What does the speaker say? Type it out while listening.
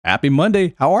Happy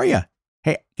Monday. How are you?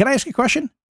 Hey, can I ask you a question?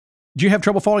 Do you have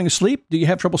trouble falling asleep? Do you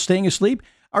have trouble staying asleep?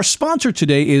 Our sponsor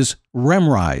today is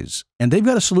REMrise, and they've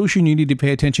got a solution you need to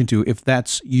pay attention to if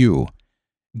that's you.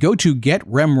 Go to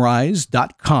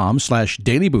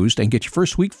getremrise.com/dailyboost and get your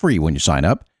first week free when you sign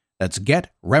up. That's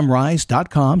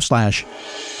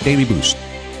getremrise.com/dailyboost.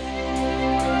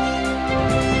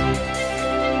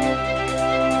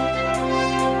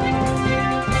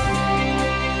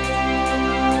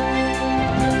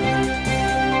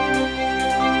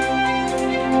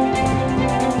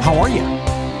 How are you?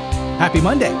 Happy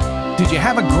Monday. Did you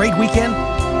have a great weekend?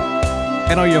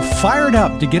 And are you fired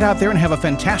up to get out there and have a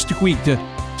fantastic week to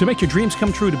make your dreams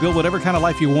come true, to build whatever kind of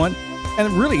life you want? And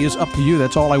it really is up to you.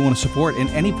 That's all I want to support in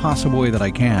any possible way that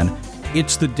I can.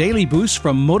 It's the Daily Boost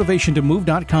from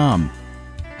motivationtomove.com.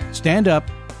 Stand up,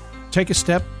 take a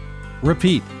step,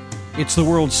 repeat. It's the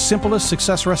world's simplest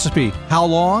success recipe. How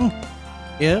long?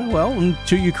 Yeah, well,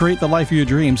 until you create the life of your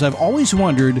dreams. I've always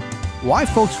wondered why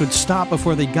folks would stop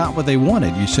before they got what they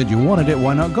wanted. You said you wanted it,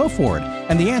 why not go for it?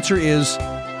 And the answer is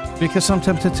because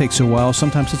sometimes it takes a while,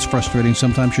 sometimes it's frustrating,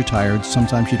 sometimes you're tired,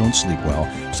 sometimes you don't sleep well.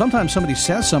 Sometimes somebody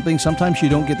says something, sometimes you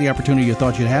don't get the opportunity you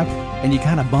thought you'd have, and you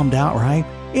kind of bummed out, right?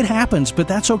 It happens, but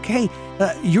that's okay.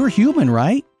 You're human,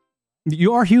 right?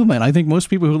 You are human. I think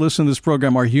most people who listen to this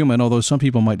program are human, although some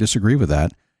people might disagree with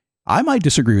that. I might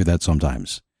disagree with that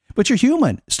sometimes. But you're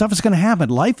human. Stuff is going to happen.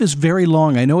 Life is very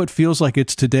long. I know it feels like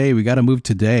it's today. We got to move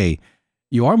today.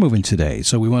 You are moving today.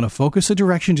 So we want to focus the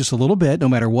direction just a little bit, no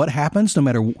matter what happens, no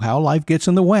matter how life gets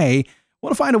in the way. We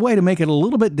want to find a way to make it a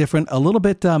little bit different, a little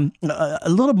bit, a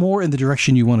little more in the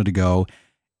direction you wanted to go.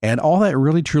 And all that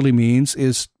really truly means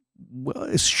is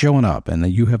showing up. And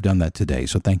you have done that today.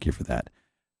 So thank you for that.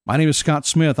 My name is Scott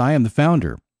Smith. I am the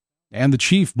founder and the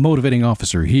chief motivating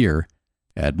officer here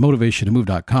at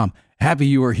motivationtomove.com. Happy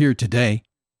you are here today.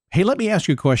 Hey, let me ask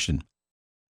you a question.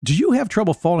 Do you have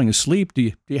trouble falling asleep?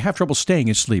 Do you have trouble staying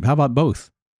asleep? How about both?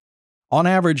 On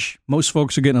average, most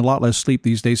folks are getting a lot less sleep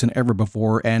these days than ever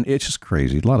before, and it's just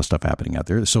crazy. A lot of stuff happening out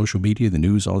there. The social media, the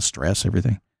news, all the stress,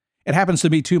 everything. It happens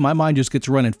to me too. My mind just gets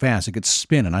running fast. It gets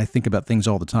spinning. I think about things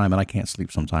all the time, and I can't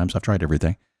sleep sometimes. I've tried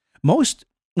everything. Most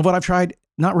of what I've tried,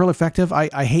 not real effective.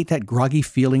 I hate that groggy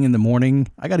feeling in the morning.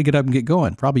 I got to get up and get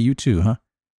going. Probably you too, huh?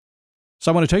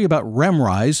 So I want to tell you about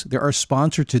REMrise. They're our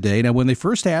sponsor today. Now, when they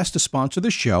first asked to sponsor the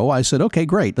show, I said, okay,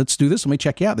 great, let's do this. Let me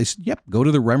check you out. They said, yep, go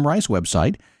to the REMrise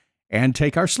website and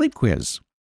take our sleep quiz.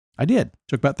 I did.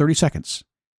 Took about 30 seconds.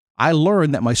 I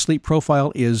learned that my sleep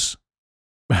profile is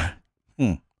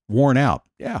worn out.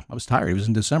 Yeah, I was tired. It was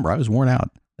in December. I was worn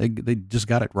out. They just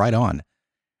got it right on.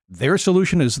 Their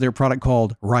solution is their product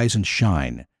called Rise and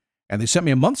Shine. And they sent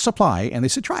me a month's supply, and they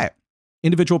said, try it.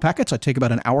 Individual packets. I take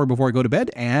about an hour before I go to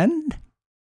bed, and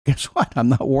guess what? I'm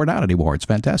not worn out anymore. It's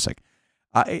fantastic.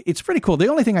 It's pretty cool. The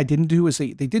only thing I didn't do is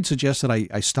they did suggest that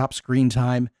I stop screen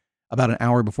time about an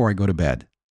hour before I go to bed.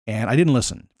 And I didn't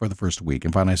listen for the first week.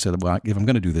 And finally I said, well, if I'm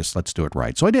going to do this, let's do it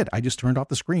right. So I did. I just turned off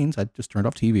the screens. I just turned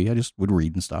off TV. I just would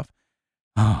read and stuff.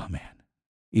 Oh, man.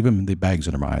 Even the bags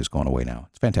under my eyes going away now.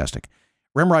 It's fantastic.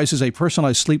 REMrise is a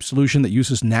personalized sleep solution that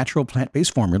uses natural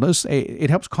plant-based formulas.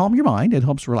 It helps calm your mind. It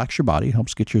helps relax your body. It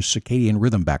helps get your circadian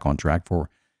rhythm back on track for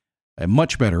a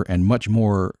much better and much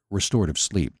more restorative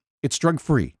sleep. It's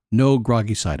drug-free. No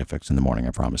groggy side effects in the morning,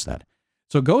 I promise that.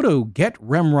 So go to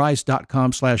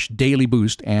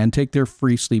getremrise.com/dailyboost and take their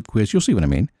free sleep quiz. You'll see what I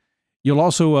mean. You'll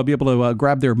also be able to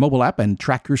grab their mobile app and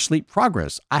track your sleep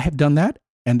progress. I have done that,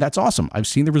 and that's awesome. I've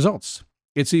seen the results.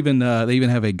 It's even they even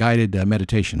have a guided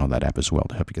meditation on that app as well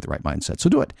to help you get the right mindset. So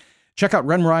do it. Check out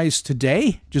REMrise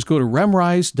today. Just go to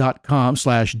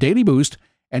remrise.com/dailyboost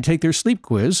and take their sleep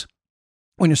quiz.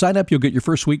 When you sign up, you'll get your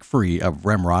first week free of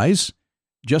REMrise.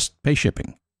 Just pay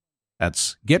shipping.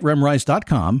 That's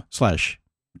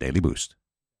getremrise.com/dailyboost.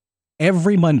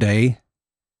 Every Monday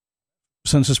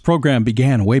since this program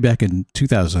began way back in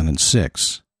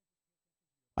 2006,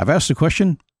 I've asked the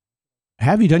question,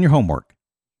 have you done your homework?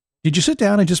 Did you sit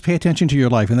down and just pay attention to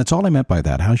your life? And that's all I meant by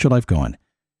that. How's your life going?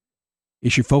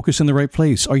 Is your focus in the right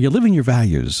place? Are you living your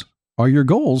values? Are your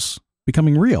goals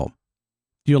becoming real?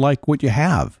 Do you like what you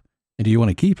have? And do you want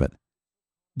to keep it?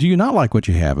 Do you not like what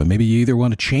you have? And maybe you either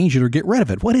want to change it or get rid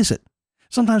of it. What is it?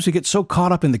 Sometimes we get so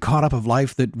caught up in the caught up of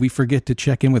life that we forget to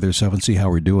check in with ourselves and see how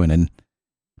we're doing.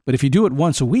 But if you do it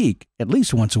once a week, at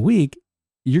least once a week,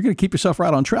 you're going to keep yourself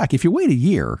right on track. If you wait a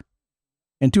year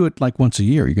and do it like once a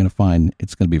year, you're going to find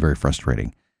it's going to be very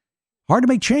frustrating. Hard to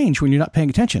make change when you're not paying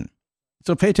attention.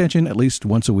 So pay attention at least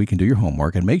once a week and do your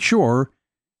homework, and make sure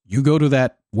you go to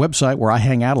that website where I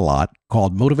hang out a lot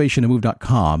called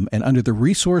motivationtomove.com, and under the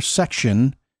resource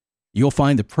section, you'll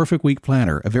find the Perfect Week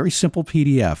Planner, a very simple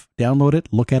PDF. Download it,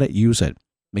 look at it, use it.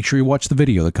 Make sure you watch the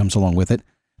video that comes along with it.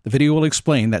 The video will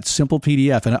explain that simple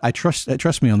PDF, and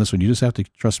trust me on this one. You just have to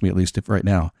trust me, at least right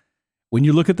now. When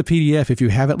you look at the PDF, if you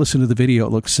haven't listened to the video,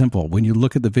 it looks simple. When you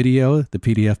look at the video, the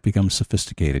PDF becomes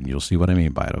sophisticated, and you'll see what I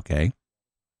mean by it, okay?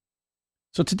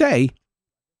 So today,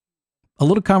 a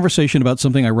little conversation about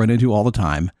something I run into all the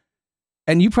time,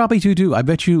 and you probably do. I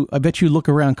bet you look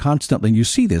around constantly and you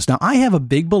see this. Now, I have a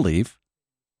big belief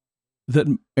that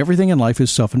everything in life is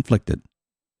self-inflicted.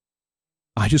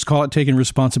 I just call it taking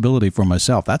responsibility for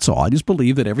myself. That's all. I just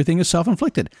believe that everything is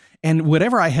self-inflicted. And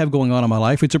whatever I have going on in my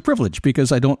life, it's a privilege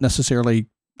because I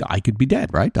could be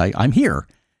dead, right? I'm here.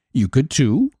 You could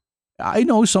too. I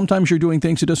know sometimes you're doing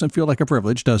things that doesn't feel like a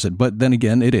privilege, does it? But then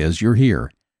again, it is. You're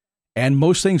here. And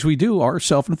most things we do are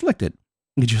self-inflicted.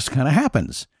 It just kind of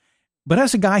happens. But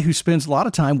as a guy who spends a lot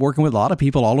of time working with a lot of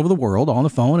people all over the world, on the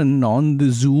phone and on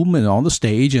the Zoom and on the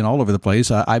stage and all over the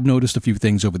place, I've noticed a few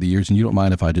things over the years, and you don't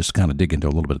mind if I just kind of dig into a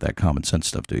little bit of that common sense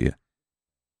stuff, do you?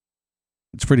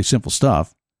 It's pretty simple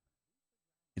stuff.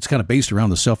 It's kind of based around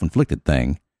the self-inflicted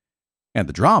thing and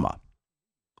the drama.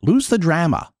 Lose the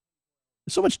drama.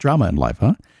 There's so much drama in life,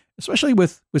 huh? Especially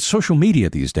with social media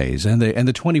these days and the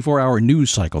 24-hour news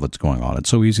cycle that's going on. It's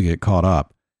so easy to get caught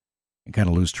up and kind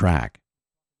of lose track.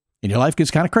 And your life gets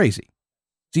kind of crazy.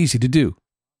 It's easy to do.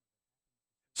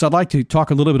 So I'd like to talk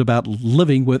a little bit about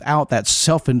living without that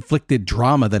self-inflicted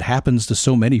drama that happens to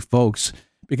so many folks,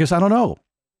 because I don't know.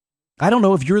 I don't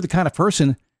know if you're the kind of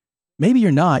person, maybe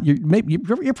you're not,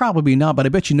 you're probably not, but I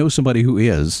bet you know somebody who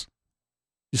is.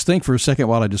 Just think for a second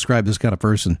while I describe this kind of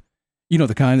person. You know,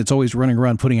 the kind that's always running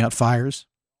around putting out fires.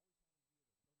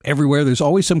 Everywhere there's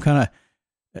always some kind of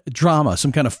drama,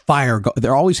 some kind of fire.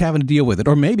 They're always having to deal with it.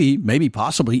 Or maybe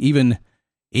possibly even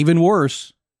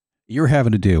worse, you're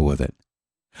having to deal with it.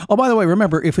 Oh, by the way,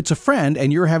 remember, if it's a friend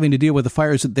and you're having to deal with the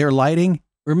fires that they're lighting,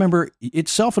 remember,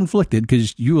 it's self-inflicted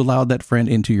because you allowed that friend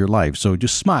into your life. So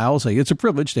just smile, say it's a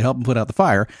privilege to help them put out the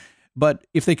fire. But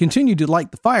if they continue to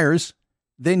light the fires,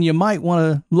 then you might want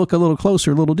to look a little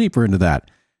closer, a little deeper into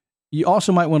that. You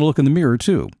also might want to look in the mirror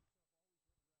too,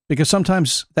 because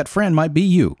sometimes that friend might be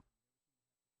you.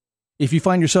 If you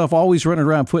find yourself always running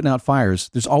around putting out fires,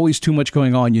 there's always too much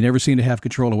going on. You never seem to have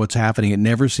control of what's happening. It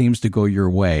never seems to go your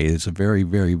way. It's a very,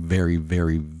 very, very,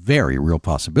 very, very real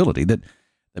possibility that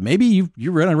maybe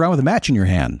you're running around with a match in your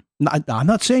hand. I'm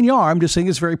not saying you are. I'm just saying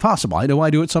it's very possible. I know I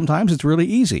do it sometimes. It's really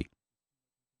easy.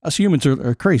 Us humans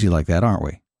are crazy like that, aren't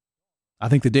we? I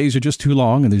think the days are just too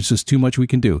long and there's just too much we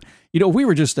can do. You know, if we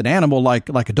were just an animal like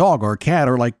a dog or a cat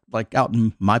or like out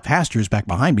in my pastures back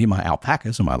behind me, my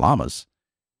alpacas and my llamas,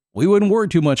 we wouldn't worry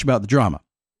too much about the drama.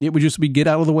 It would just be get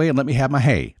out of the way and let me have my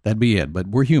hay. That'd be it. But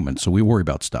we're human, so we worry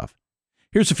about stuff.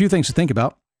 Here's a few things to think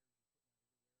about.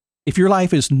 If your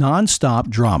life is nonstop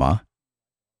drama,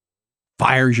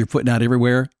 fires you're putting out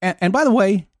everywhere, and by the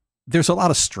way, there's a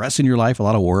lot of stress in your life, a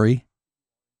lot of worry.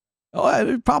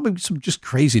 Oh, probably some just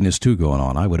craziness too going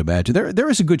on, I would imagine. There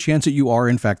is a good chance that you are,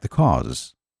 in fact, the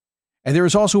cause. And there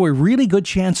is also a really good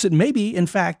chance that maybe, in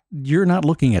fact, you're not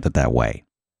looking at it that way.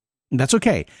 That's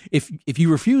okay. If you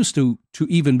refuse to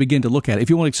even begin to look at it, if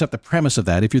you won't accept the premise of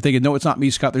that, if you're thinking, no, it's not me,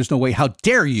 Scott, there's no way, how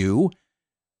dare you,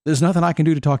 there's nothing I can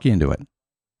do to talk you into it.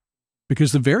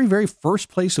 Because the very, very first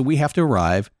place that we have to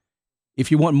arrive,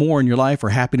 if you want more in your life or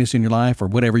happiness in your life or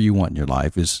whatever you want in your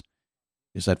life, is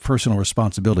that personal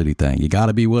responsibility thing. You got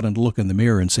to be willing to look in the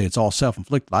mirror and say, it's all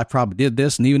self-inflicted. I probably did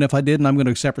this, and even if I didn't, I'm going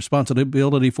to accept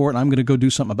responsibility for it, and I'm going to go do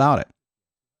something about it.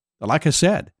 But like I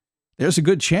said, there's a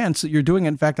good chance that you're doing it.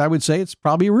 In fact, I would say it's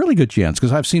probably a really good chance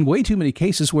because I've seen way too many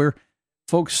cases where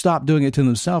folks stop doing it to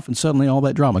themselves and suddenly all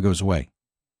that drama goes away.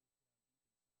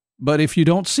 But if you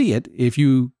don't see it, if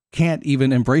you can't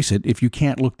even embrace it, if you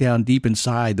can't look down deep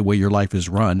inside the way your life is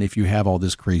run, if you have all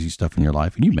this crazy stuff in your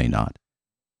life, and you may not,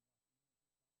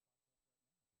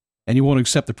 and you won't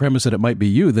accept the premise that it might be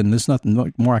you, then there's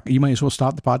nothing more. You might as well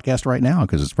stop the podcast right now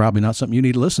because it's probably not something you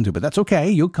need to listen to. But that's okay.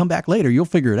 You'll come back later. You'll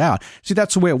figure it out. See,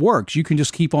 that's the way it works. You can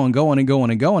just keep on going and going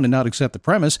and going and not accept the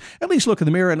premise. At least look in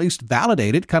the mirror, at least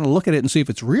validate it, kind of look at it and see if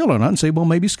it's real or not and say, well,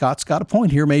 maybe Scott's got a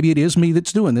point here. Maybe it is me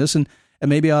that's doing this, and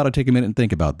maybe I ought to take a minute and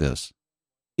think about this.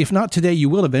 If not today, you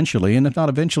will eventually. And if not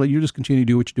eventually, you just continue to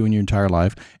do what you do in your entire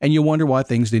life, and you'll wonder why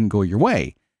things didn't go your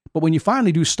way. But when you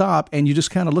finally do stop and you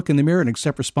just kind of look in the mirror and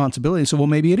accept responsibility and say, well,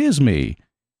 maybe it is me,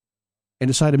 and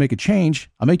decide to make a change,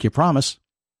 I'll make you a promise.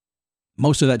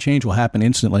 Most of that change will happen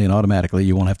instantly and automatically.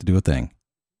 You won't have to do a thing.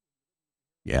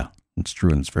 Yeah, it's true,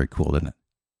 and it's very cool, isn't it?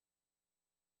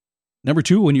 Number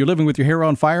 2, when you're living with your hair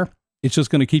on fire, it's just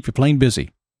going to keep you plain busy.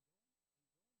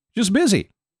 Just busy.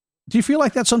 Do you feel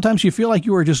like that sometimes? You feel like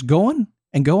you are just going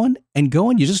and going and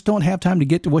going. You just don't have time to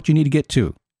get to what you need to get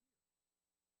to.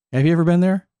 Have you ever been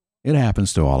there? It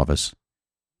happens to all of us.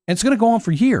 And it's going to go on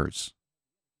for years.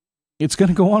 It's going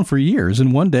to go on for years.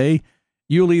 And one day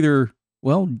you'll either,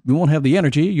 you won't have the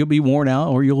energy, you'll be worn out,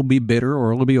 or you'll be bitter,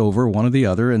 or it'll be over, one or the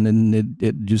other. And then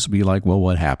it just be like, well,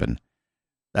 what happened?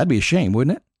 That'd be a shame,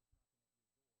 wouldn't it?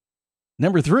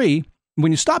 Number 3,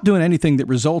 when you stop doing anything that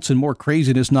results in more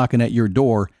craziness knocking at your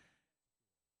door,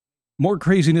 more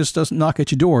craziness doesn't knock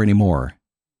at your door anymore.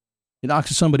 It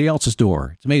knocks at somebody else's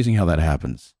door. It's amazing how that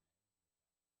happens.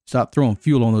 Stop throwing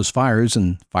fuel on those fires,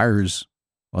 and fires,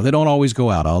 well, they don't always go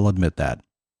out, I'll admit that.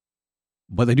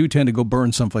 But they do tend to go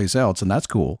burn someplace else, and that's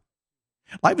cool.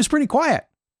 Life is pretty quiet.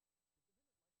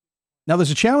 Now,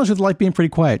 there's a challenge with life being pretty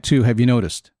quiet, too, have you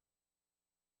noticed?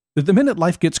 That the minute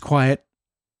life gets quiet,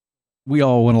 we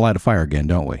all want to light a fire again,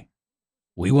 don't we?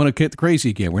 We want to get crazy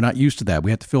again. We're not used to that.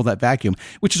 We have to fill that vacuum,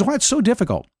 which is why it's so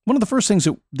difficult. One of the first things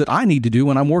that I need to do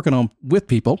when I'm working on with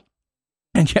people,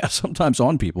 and yeah, sometimes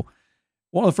on people,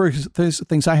 one of the first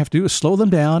things I have to do is slow them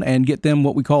down and get them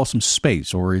what we call some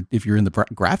space, or if you're in the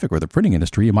graphic or the printing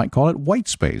industry, you might call it white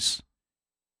space.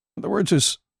 In other words,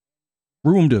 there's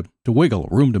room to wiggle,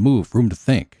 room to move, room to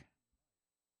think.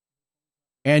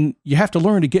 And you have to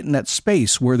learn to get in that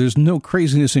space where there's no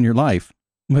craziness in your life,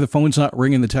 where the phone's not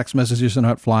ringing, the text messages are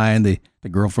not flying, the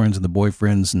girlfriends and the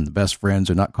boyfriends and the best friends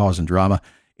are not causing drama.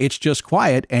 It's just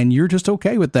quiet, and you're just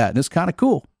okay with that, and it's kind of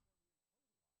cool.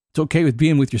 It's okay with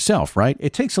being with yourself, right?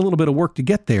 It takes a little bit of work to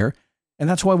get there, and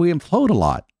that's why we implode a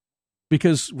lot,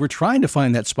 because we're trying to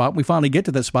find that spot. We finally get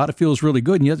to that spot. It feels really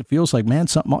good, and yet it feels like, man,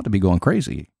 something ought to be going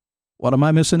crazy. What am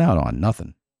I missing out on?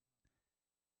 Nothing.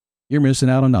 You're missing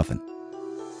out on nothing.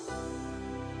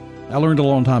 I learned a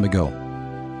long time ago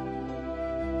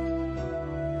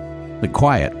that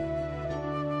quiet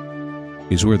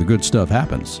is where the good stuff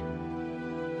happens.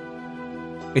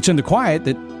 It's in the quiet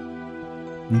that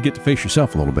you get to face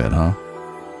yourself a little bit, huh?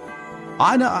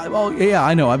 I know. Well, yeah,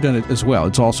 I know. I've done it as well.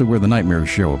 It's also where the nightmares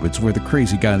show up. It's where the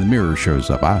crazy guy in the mirror shows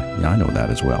up. I know that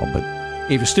as well. But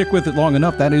if you stick with it long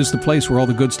enough, that is the place where all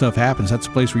the good stuff happens. That's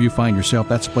the place where you find yourself.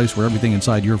 That's the place where everything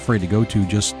inside you're afraid to go to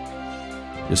just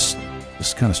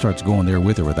kind of starts going there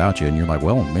with or without you. And you're like,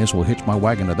 well, may as well hitch my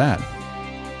wagon to that.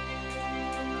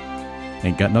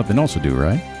 Ain't got nothing else to do,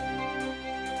 right?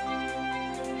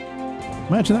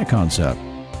 Imagine that concept.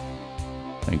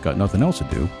 Ain't got nothing else to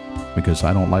do because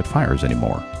I don't light fires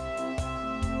anymore.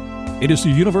 It is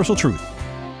the universal truth.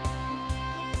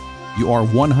 You are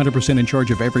 100% in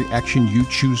charge of every action you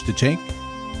choose to take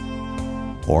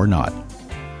or not.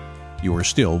 You are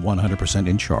still 100%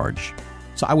 in charge.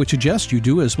 So I would suggest you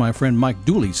do as my friend Mike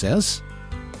Dooley says,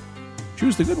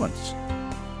 choose the good ones.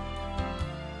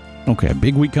 Okay, a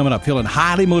big week coming up. Feeling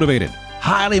highly motivated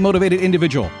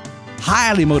individual.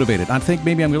 Highly motivated. I think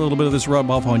maybe I'm going to get a little bit of this rub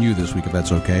off on you this week, if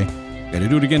that's okay. Going to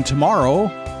do it again tomorrow,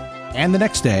 and the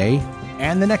next day,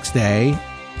 and the next day,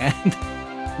 and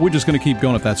we're just going to keep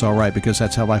going if that's all right, because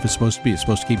that's how life is supposed to be. It's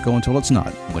supposed to keep going until it's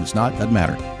not. When it's not, doesn't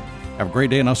matter. Have a great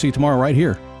day, and I'll see you tomorrow right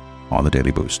here on the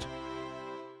Daily Boost.